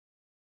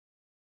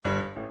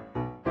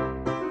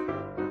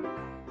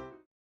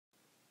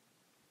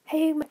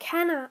Hey,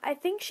 McKenna, I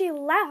think she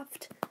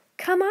left.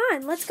 Come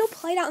on, let's go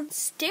play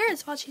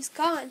downstairs while she's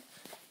gone.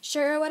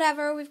 Sure,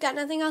 whatever. We've got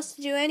nothing else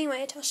to do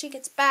anyway till she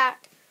gets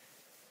back.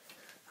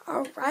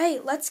 All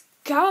right, let's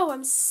go.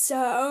 I'm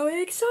so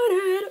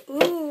excited.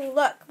 Ooh,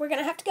 look, we're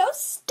going to have to go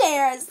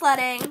stairs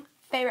sledding.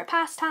 Favorite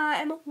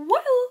pastime. Woo!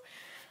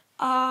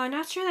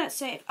 Not sure that's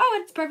safe.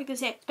 Oh, it's perfectly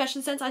safe,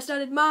 especially since I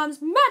studied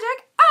Mom's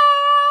magic.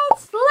 Oh,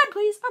 sled,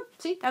 please. Oh,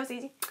 see, that was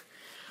easy.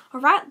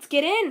 All right, let's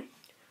get in.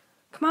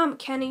 Come on,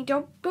 Kenny.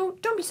 Don't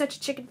be such a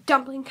chicken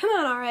dumpling. Come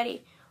on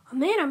already. Oh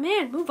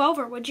man, move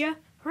over, would you?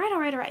 All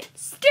right.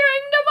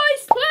 Steering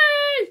device,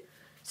 please.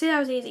 See, that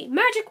was easy.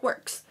 Magic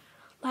works.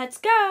 Let's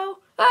go.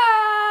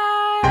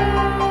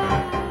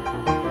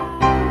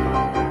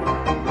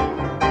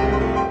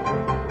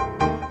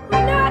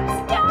 We're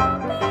not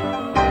stopping.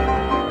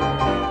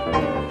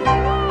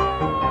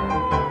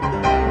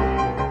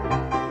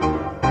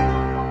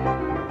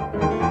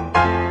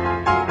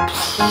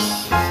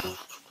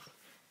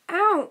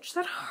 Ouch,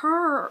 that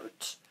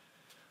hurt.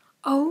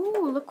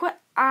 Oh, look what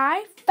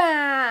I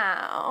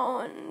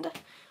found.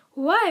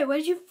 What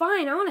did you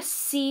find? I want to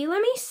see.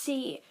 Let me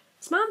see.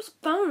 It's Mom's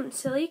phone,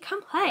 silly.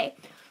 Come play.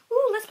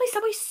 Ooh, let's play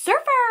Subway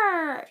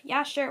Surfer.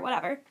 Yeah, sure,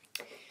 whatever.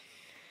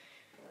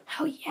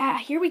 Oh, yeah,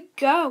 here we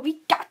go.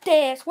 We got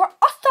this. We're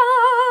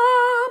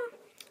awesome.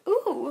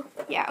 Ooh,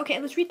 yeah, okay,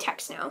 let's read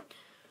text now.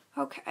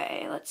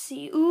 Okay, let's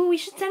see. Ooh, we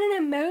should send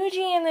an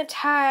emoji in the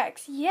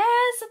text.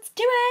 Yes, let's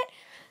do it.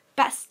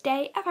 Best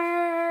day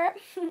ever.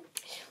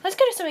 Let's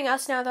go to something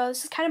else now, though.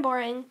 This is kind of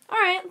boring. All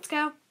right, let's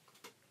go.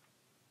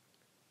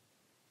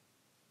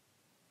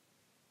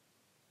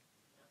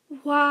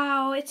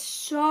 Wow, it's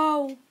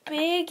so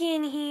big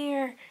in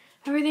here.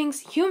 Everything's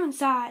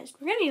human-sized.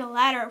 We're going to need a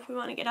ladder if we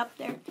want to get up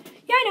there.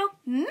 Yeah, I know.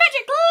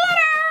 Magic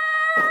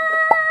ladder!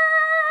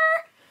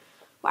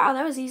 Wow,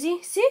 that was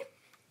easy. See?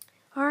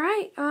 All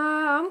right,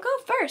 I'm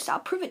going first. I'll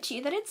prove it to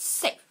you that it's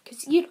safe,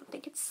 because you don't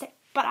think it's safe,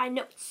 but I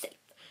know it's safe.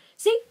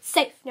 See?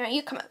 Safe. Now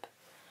you come up.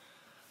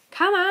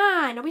 Come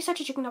on. Don't be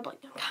such a chicken dumpling.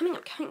 I'm coming.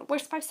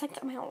 Worst 5 seconds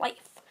of my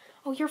life.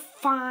 Oh, you're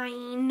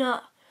fine.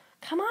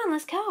 Come on,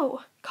 let's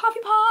go.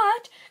 Coffee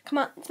pot. Come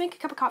on, let's make a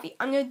cup of coffee.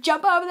 I'm going to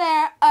jump over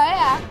there. Oh,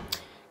 yeah.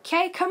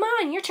 Okay, come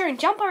on. Your turn.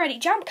 Jump already.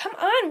 Jump. Come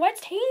on.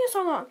 What's taking you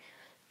so long?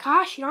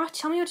 Gosh, you don't have to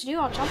tell me what to do.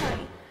 I'll jump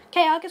already.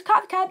 Okay, I'll get the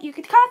coffee cup. You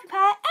get the coffee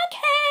pot.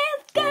 Okay,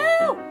 let's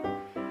go.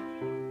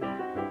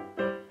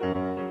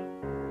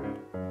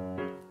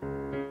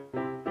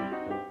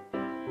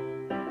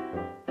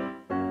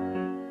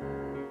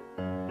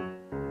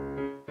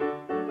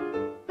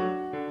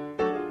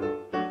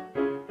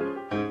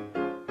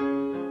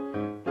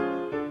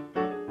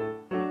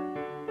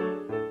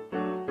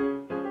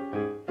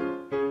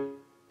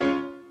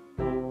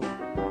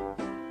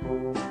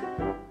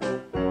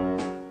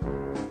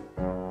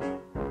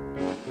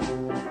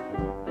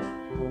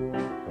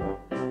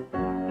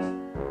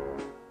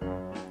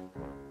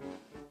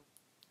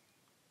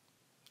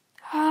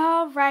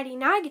 Alrighty,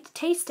 now I get to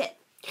taste it.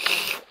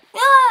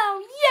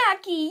 Oh,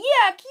 yucky,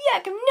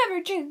 yuck. I'm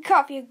never drinking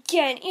coffee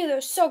again. Ew, that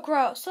was so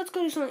gross. Let's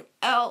go do something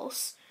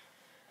else.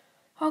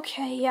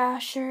 Okay, yeah,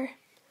 sure.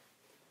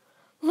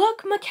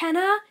 Look,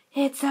 McKenna,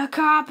 it's a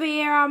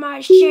copier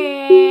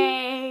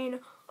machine.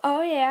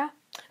 Oh, yeah.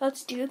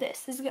 Let's do this.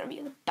 This is going to be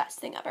the best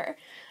thing ever.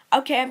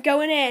 Okay, I'm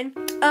going in.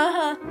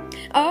 Oh,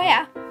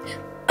 yeah.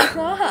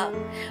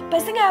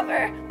 Best thing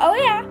ever. Oh,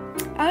 yeah.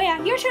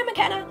 Your turn,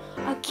 McKenna.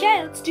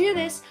 Okay, let's do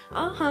this.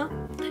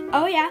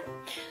 Oh, yeah.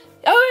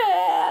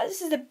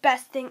 This is the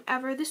best thing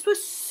ever. This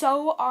was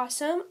so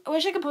awesome. I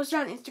wish I could post it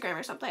on Instagram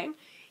or something.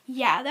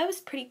 Yeah, that was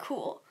pretty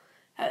cool.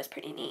 That was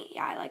pretty neat.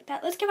 Yeah, I like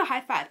that. Let's give a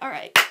high five. All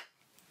right.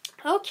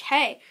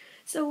 Okay,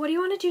 so what do you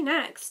want to do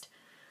next?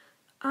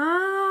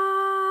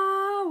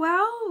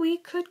 Well, we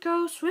could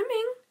go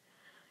swimming.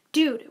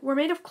 Dude, we're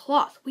made of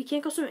cloth. We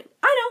can't go swimming.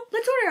 I know.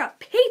 Let's order a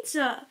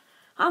pizza.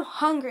 I'm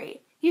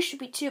hungry. You should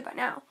be too by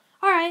now.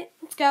 All right,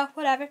 let's go.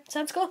 Whatever.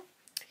 Sounds cool.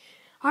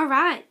 All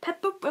right,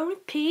 pepperoni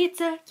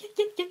pizza.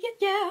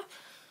 Yeah.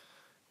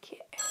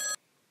 Okay.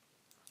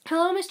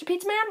 Hello, Mr.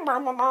 Pizza Man.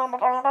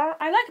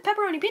 I'd like a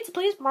pepperoni pizza,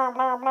 please.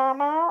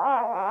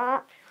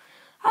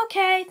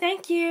 Okay,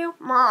 thank you.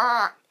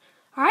 All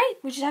right,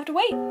 we just have to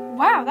wait.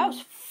 Wow, that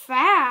was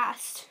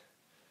fast.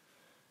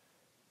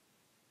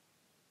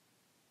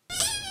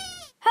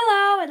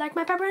 Hello, I'd like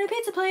my pepperoni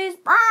pizza, please.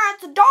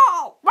 It's a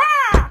doll.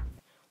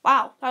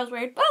 Wow, that was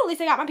weird. But at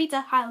least I got my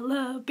pizza. I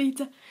love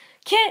pizza.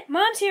 Kit,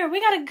 Mom's here. We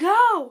gotta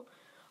go.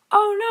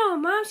 Oh no,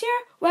 Mom's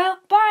here? Well,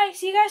 bye.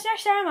 See you guys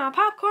next time on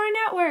Popcorn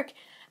Network.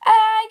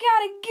 I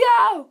gotta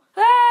go.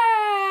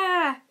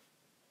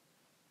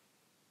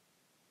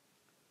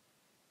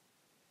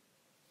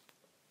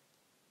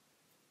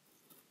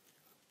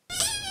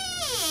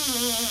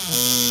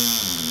 Ah!